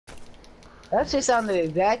That shit sounded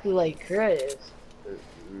exactly like Chris.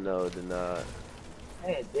 No, it did not.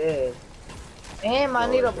 Hey, it did. Damn, I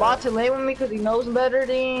No, need a it bot not. to lay with me because he knows better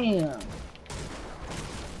than him.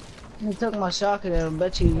 He took my shotgun and I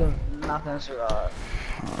bet you he's not gonna survive.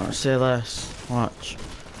 Say less. Watch.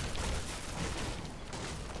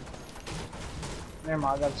 Never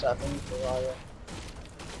mind, I got a shotgun for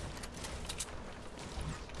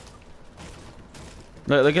Royale.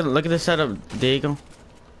 Look at the setup, Diego.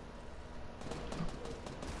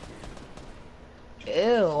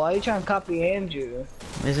 Ew, why you trying to copy Andrew?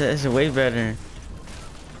 It's way better.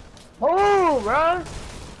 Oh, bro!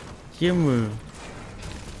 You move.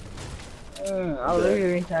 I'll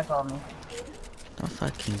literally attack on me. Don't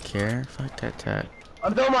fucking care. Fuck that tag. Oh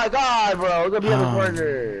my god, bro. We're gonna be on the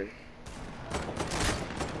corner.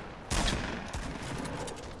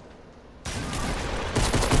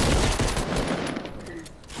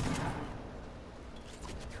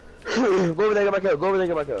 Go over there, get my kill. Go over there,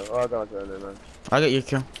 get my kill. Oh, I got my kill. Never mind. I'll get your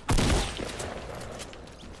kill.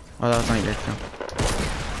 Oh, that was not your kill.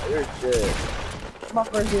 You're shit. My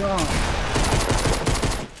first year on.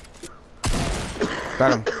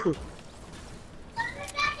 Got him.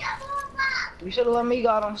 You should have let me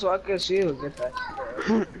got him so I could shield. Get that.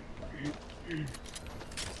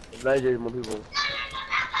 Nigeria, more people.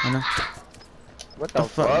 I know. What the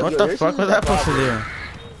fuck? What Yo, the this fuck is was a that supposed to problem. do?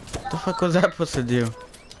 What the fuck was that supposed to do?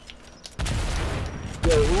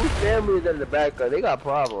 Yo, whose family is in the background? They got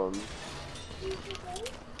problems.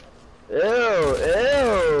 Ew,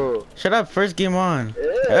 ew. Shut up, first game on. Ew, Ew,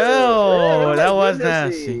 ew, that was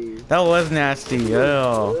nasty. nasty. That was nasty. Ew.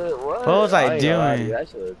 What was I ain't gonna lie to you, doing? that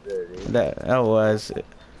shit was dirty. That was.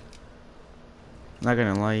 Not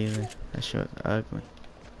gonna lie either. That shit was ugly.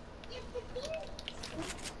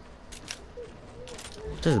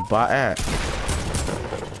 Just bot at.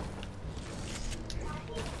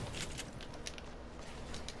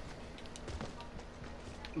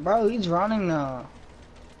 Bro, he's running now.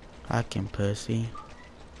 I can pussy.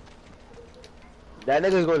 That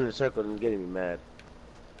nigga's going in the circle and getting me mad.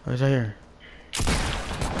 Where's that here?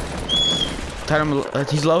 Had him.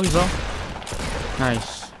 He's low. He's low.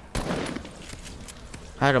 Nice.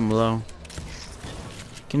 Had him low.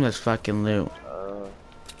 Give me this fucking loot.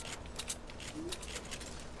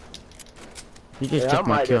 You just Yeah, I took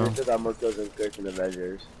my might kill. have still got more kills than Chris in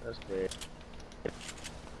Avengers. That's fair.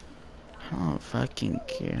 I don't fucking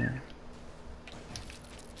care.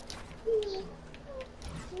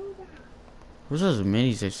 What's those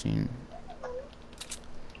minis I've seen?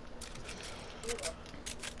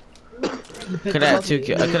 Could have had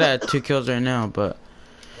I could have had 2 kills right now, but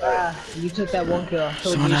You took that one kill. I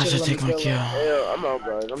told someone you has to should've let take me my kill kill. him. Yeah, I'm out,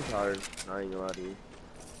 guys. I'm tired. I ain't gonna lie to you.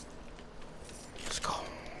 Let's go.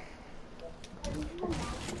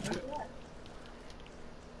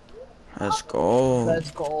 Let's go.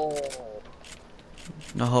 Let's go.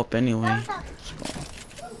 No hope anyway. Let's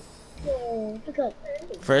go.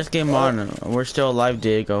 First game on, we're still alive,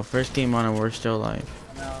 Diego. First game on, and we're still alive.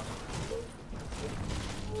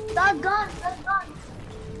 That's gone. That's gone.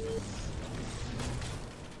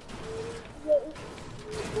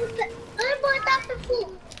 I bought that before.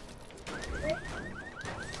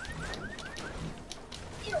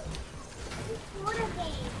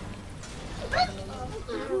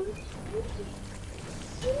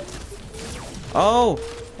 Oh!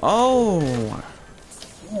 Oh!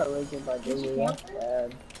 You got really good by Disney. That's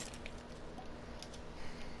bad.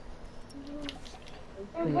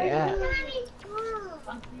 Yeah.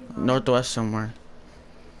 Northwest somewhere.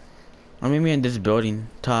 Or maybe in this building,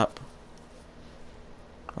 top.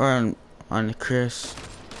 Or on Chris.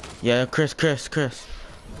 Yeah, Chris.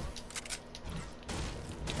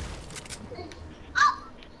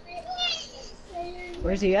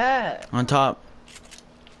 Where's he at? On top.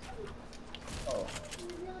 Oh.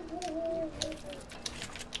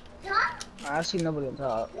 I see nobody on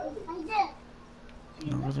top.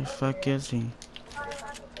 Where the fuck is he?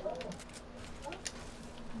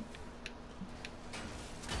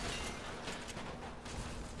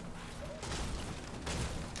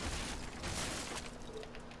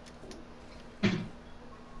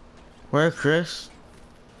 Where, Chris?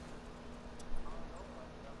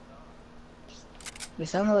 It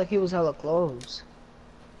sounded like he was hella close.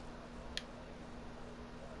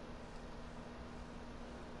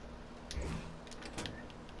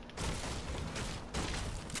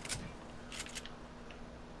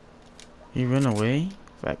 He ran away?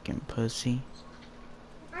 Fucking pussy.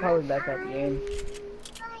 Probably back at the game.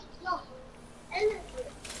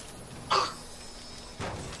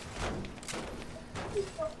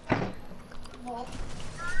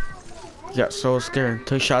 He got so scared.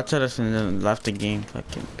 Took shots at us and then left the game.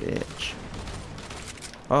 Fucking bitch.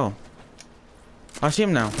 Oh. I see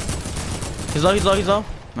him now. He's low, he's low, he's low.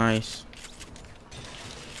 Nice.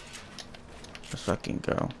 Let's fucking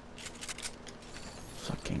go.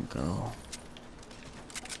 Fucking go.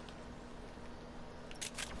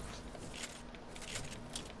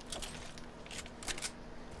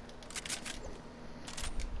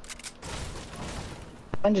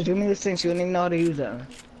 Just give me this thing. She wouldn't even know how to use that.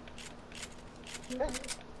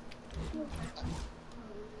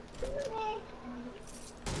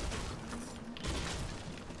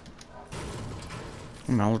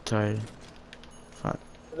 I'm all tired. Fuck.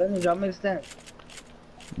 Let me drop me this thing.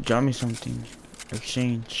 Drop me something.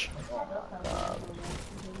 Exchange.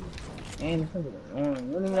 Man, this thing is annoying.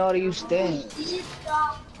 You don't even know how to use things.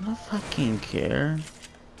 I don't fucking care.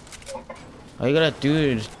 All you gotta do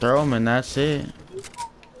is throw them and that's it.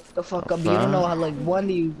 The fuck up. You don't know how like one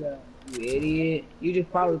to use that. You idiot. You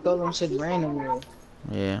just probably throw them shit randomly.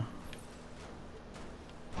 Yeah.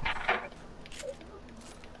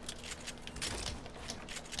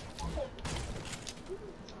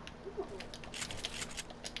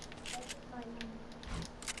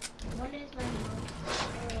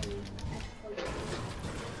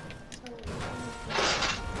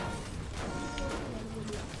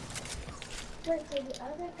 Wait, so the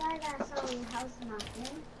other guy that saw in the house not in?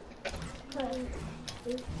 So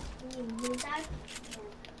he died?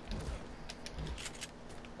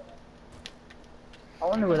 I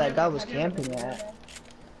wonder where that guy was camping at.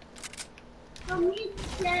 For me to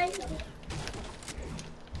say,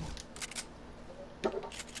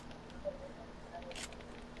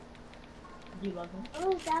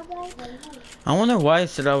 oh, that way? I wonder why it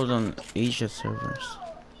said I was on Asia servers.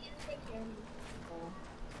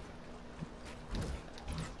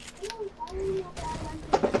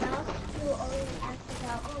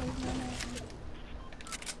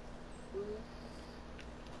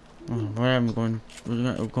 Where am I going?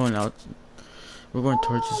 We're going out. We're going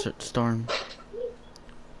towards the storm.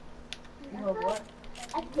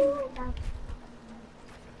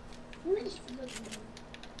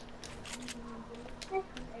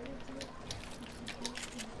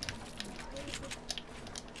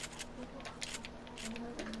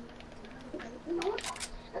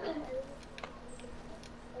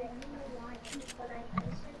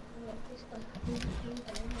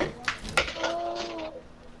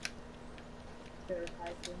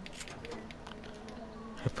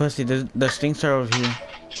 Hey pussy, the stinks are over here.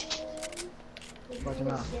 Watch him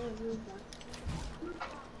out.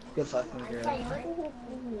 Good fucking girl.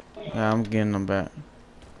 Yeah, I'm getting them back.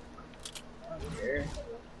 I'm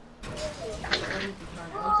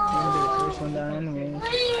gonna be the first one down anyway.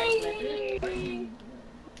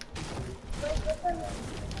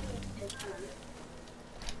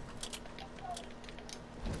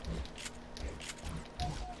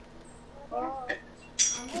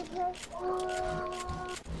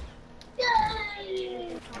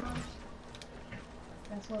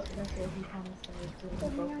 That's what he promised to do.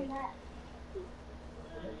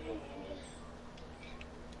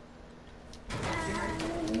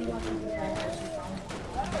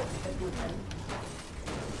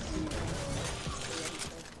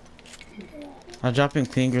 I'm dropping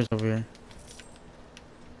clingers over here.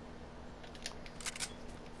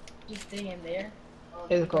 Just stay in there.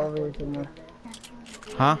 There's a car over here somewhere.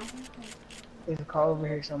 Huh? There's a car over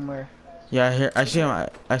here somewhere. Yeah, I hear. I see him.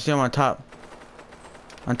 I see him on top.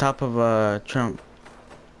 On top of Trump.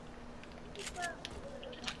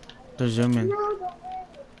 They're zooming.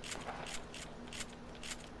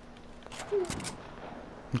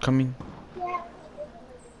 I'm coming.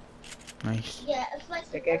 Nice. Yeah, it's like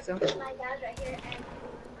Pickaxe him? my dad's right here and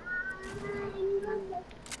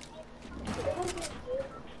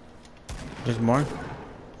There's more.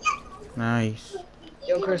 Nice.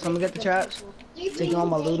 Yo, Chris, let me get the traps. Taking all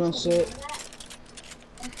my loot and shit.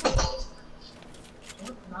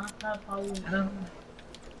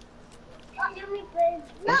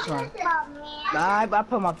 This one. Nah, I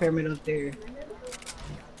put my pyramid up there.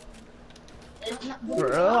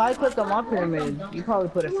 Bro, I clicked on my pyramid. You probably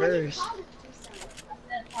put it first.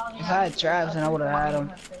 If I had traps, then I would have had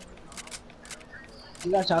them.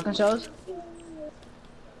 You got shotgun shells?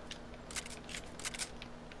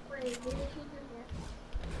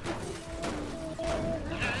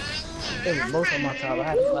 They were both on my top. I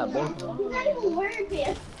had to slap both of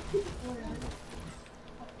them.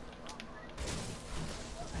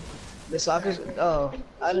 The soccer's, oh,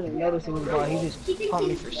 I didn't even notice he was gone. He just pumped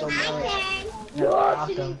me for so much. Yeah,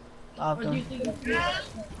 knocked him. Knocked him.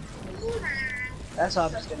 That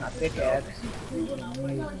soccer's getting a pickaxe.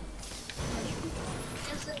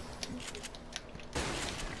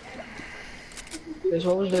 Chris,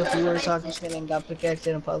 what was the if you were talking shit and got pickaxed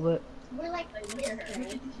in public? We're like,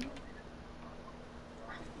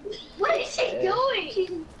 what is she doing? She's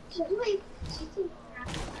doing.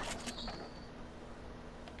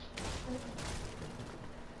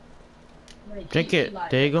 Drink it.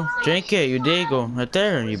 There you go. Drink it. There you go. Right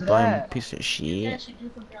there. You Where's it bum at? piece of shit.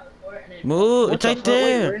 Move. It's right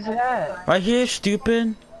there. Where's it at? Right here,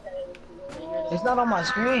 stupid. It's not on my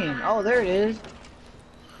screen. Oh, there it is.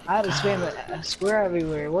 I had to spam a square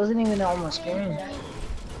everywhere. It wasn't even on my screen. Get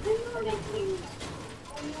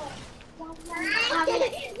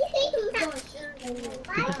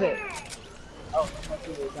the fit. Oh,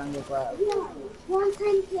 it's on your grab.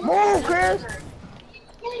 Move, Chris!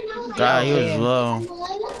 God, he was damn. low. Oh,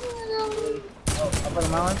 I'll put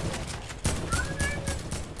him on.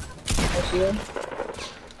 Oh, shield.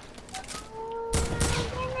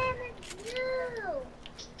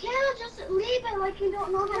 Can't just leave it like you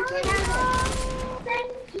don't know how to get out. Then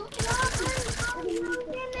you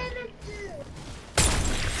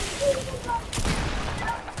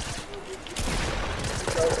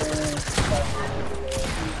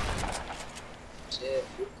Shit.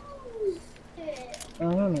 I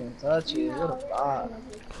don't even touch you. What a bot.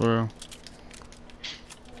 For real.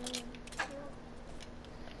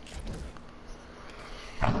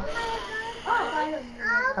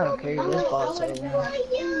 I don't care. This bot's over.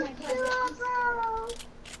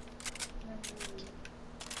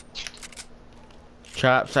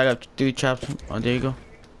 Chops. I got 3 chops. Oh, there you go.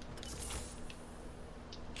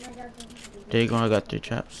 There you go. I got 3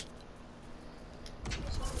 chops.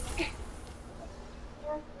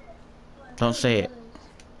 Don't say it.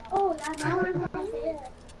 Oh, that's how I'm gonna say it.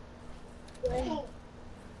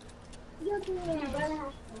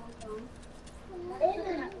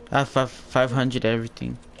 I have 500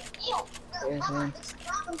 everything. Yes, man.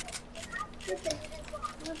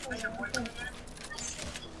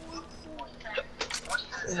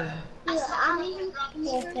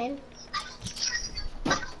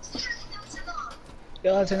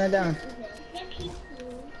 Yo, turn it down.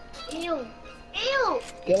 Ew. Ew.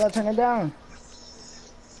 Yo, turn it down.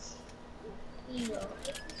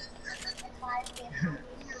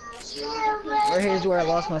 Right here's where I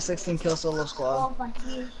lost my 16 kill solo squad.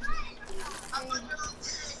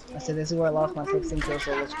 I said this is where I lost my 16 kill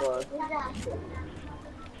solo squad.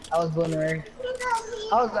 I was building right.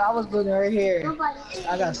 I was building right here.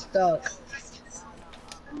 I got stuck.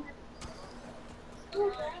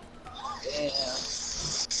 Damn.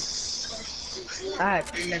 I had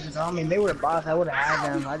 3 niggas on me. They were boss. I would have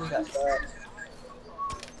had them. I just got stuck.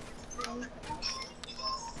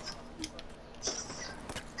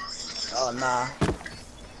 Oh nah.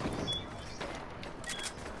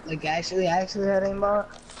 Like actually had aimbot.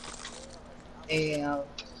 Hey, how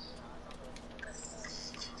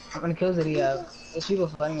many kills did he have? There's people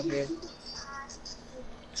fighting up here.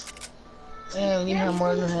 Man, you have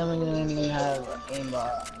more than him and you didn't even have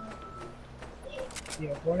aimbot.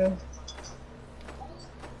 Yeah, Fortnite?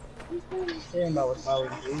 Aimbot was probably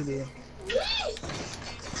easy.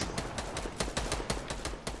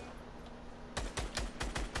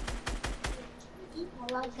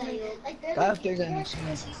 Go upstairs and machine.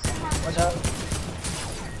 Watch out.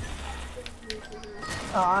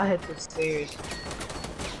 Oh, I hit the stairs.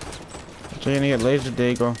 So you're gonna get laser. There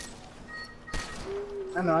you go.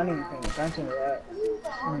 I know, I need to pay attention to that.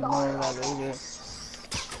 I don't know about laser.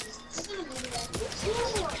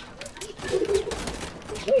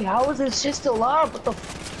 Wait, how is this shit still up? What the f?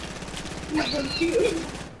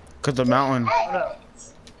 Cause the mountain. What up?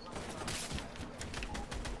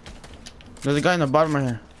 There's a guy in the bottom right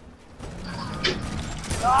here.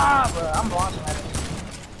 Ah, bro, I'm launching at it.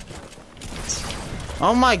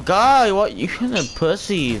 Oh my god, what? You a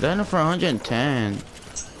pussy. They're in for 110.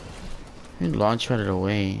 You launch right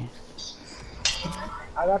away.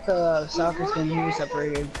 I got the soccer skin here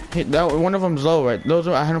separated. Hey, that one of them's low, right? Those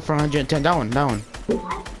are I had him for 110. That one.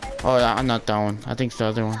 Oh, yeah, not that one. I think it's the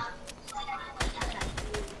other one.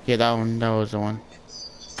 Yeah, that one. That was the one.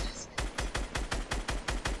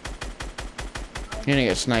 You're gonna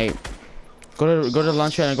get sniped. Go to the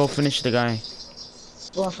launch pad and go finish the guy.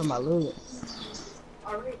 Going for my loot.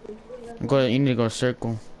 You need to go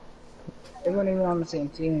circle. They weren't even on the same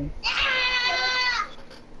team.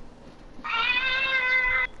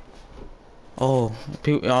 Oh,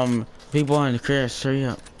 people on the Chris, hurry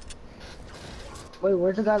up. Wait,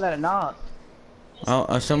 where's the guy that knocked?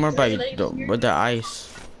 Oh, somewhere by the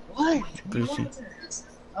ice. What? Greasy.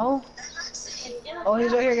 Oh? Oh,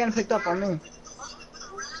 he's right here getting picked up on me.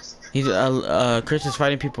 He's Chris is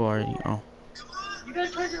fighting people already. Oh. You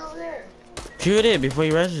guys tried it over there. Shoot it before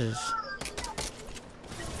he reses.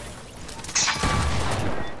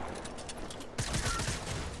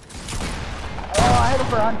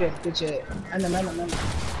 for 100. Good shit. And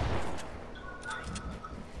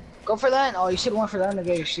Go for that. Oh, you should have went for that to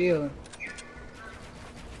get your shield.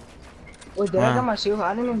 Wait, did I get my shield?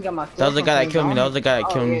 I didn't even get my kill. That was the guy that killed me. That was the guy that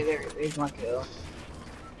Oh, killed me. yeah, there's my kill.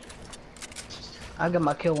 I got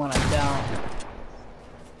my kill when I'm down.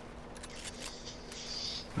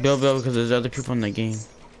 Build, because there's other people in the game.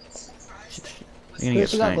 You're gonna get You got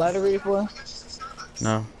sniped. glider ready for?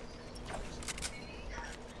 No.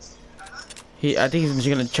 I think he's just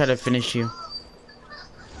gonna try to finish you.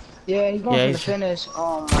 Yeah, he's going Yeah, for the finish.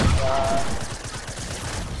 Oh my god.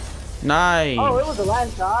 Nice. Oh, it was the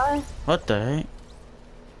last guy? What the heck?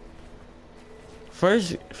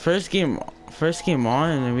 First game on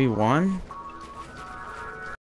and then we won.